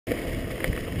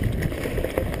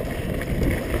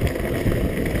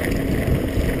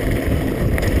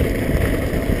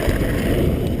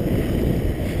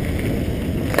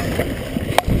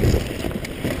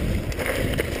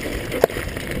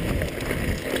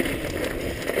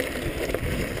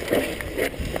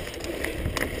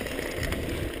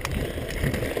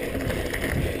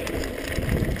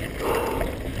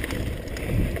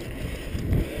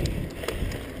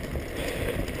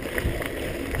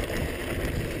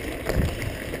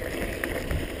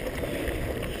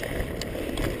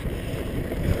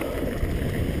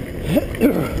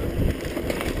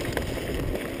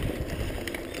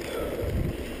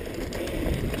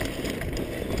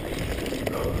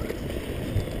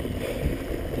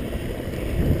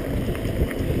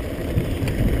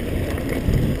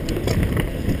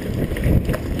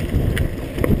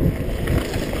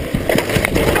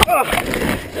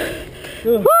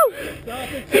Woo!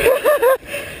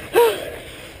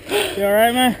 You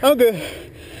alright, man? I'm good.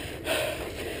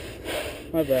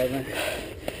 My bad, man.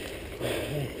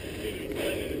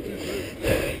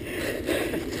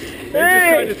 They just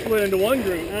tried to split into one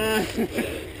group.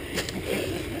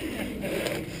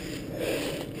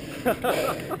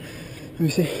 Let me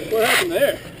see. What happened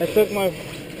there? I took my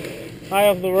eye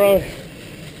off the road.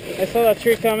 I saw that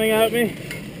tree coming at me.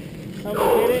 I'm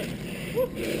gonna hit it.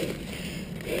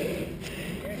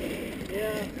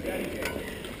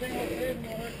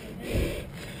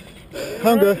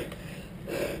 I'm good.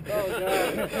 Oh,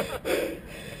 God.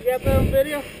 You got that on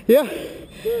video? Yeah.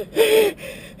 Good.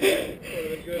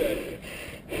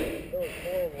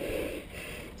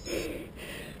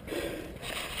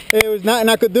 It was nothing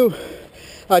I could do.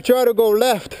 I tried to go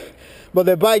left, but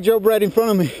the bike drove right in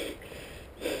front of me.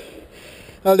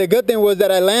 The good thing was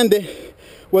that I landed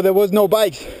where there was no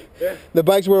bikes. Yeah. The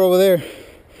bikes were over there.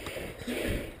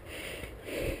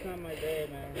 It's not my day,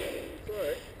 man. It's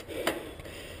alright.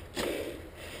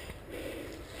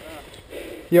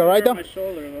 You alright though? My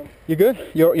shoulder, though. You good?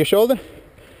 Your shoulder?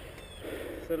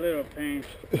 It's a little pain.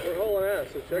 We're hauling ass,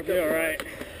 so check You'll be out. alright.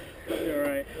 You'll be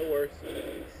alright. No worries.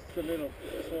 It's a little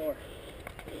sore.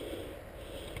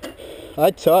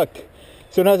 I tucked.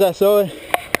 As soon as I saw it,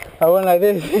 I went like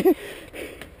this. You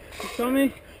saw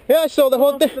me? Yeah, I saw the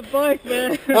whole Off thing. the bike,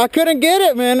 man. I couldn't get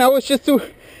it, man. It was just too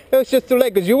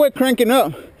late because you were cranking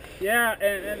up. Yeah,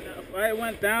 and I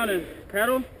went down and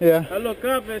pedaled. Yeah. I look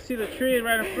up and see the tree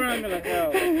right in front of me like,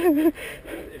 hell.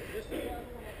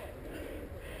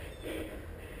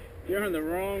 You're in the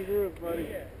wrong group, buddy.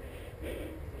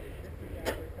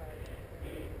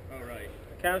 Alright.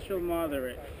 Casual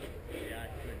moderate.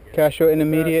 Casual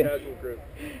intermediate. Casual group.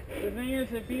 The thing is,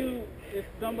 if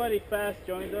somebody fast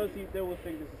joins us, they will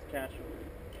think this is casual.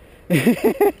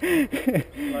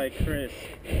 Like Chris.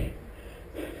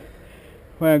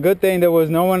 Well, good thing there was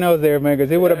no one else there, man,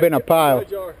 because it would have been a pile.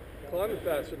 Glad y'all are climbing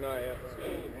faster than I am.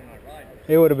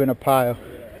 It would have been a pile.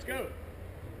 Let's go.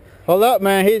 Hold up,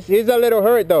 man. He's a little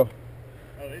hurt though.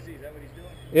 Oh, is he? Is that what he's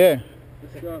doing? Yeah.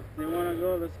 Let's go. They want to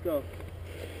go, let's go.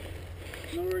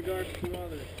 No regards to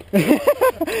others.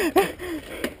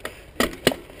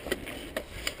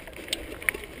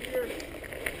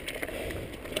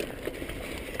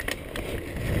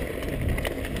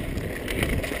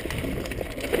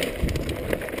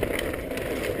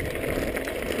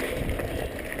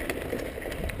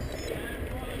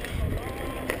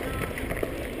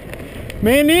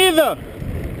 Me neither.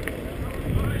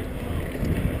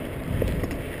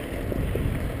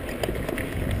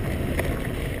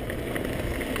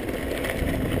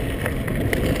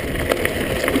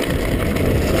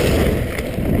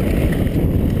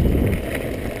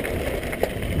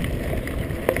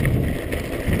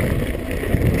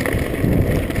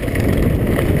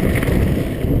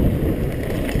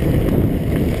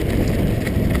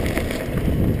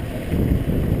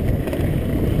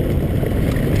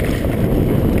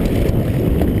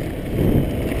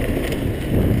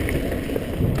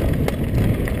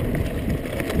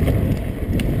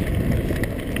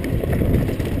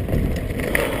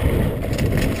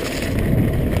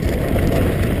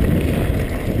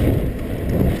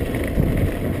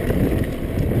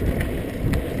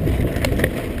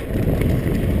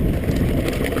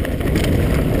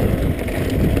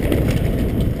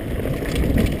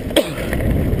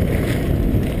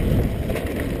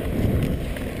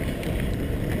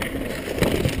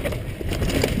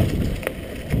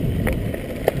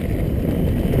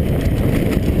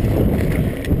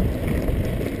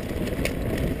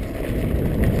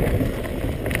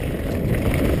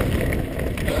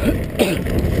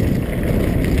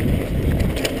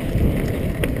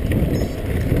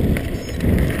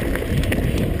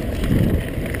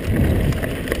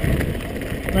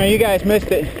 Man, you guys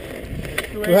missed it.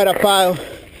 We had a pile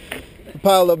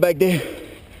up back there.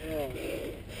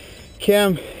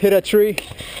 Cam hit a tree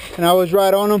and I was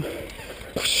right on him.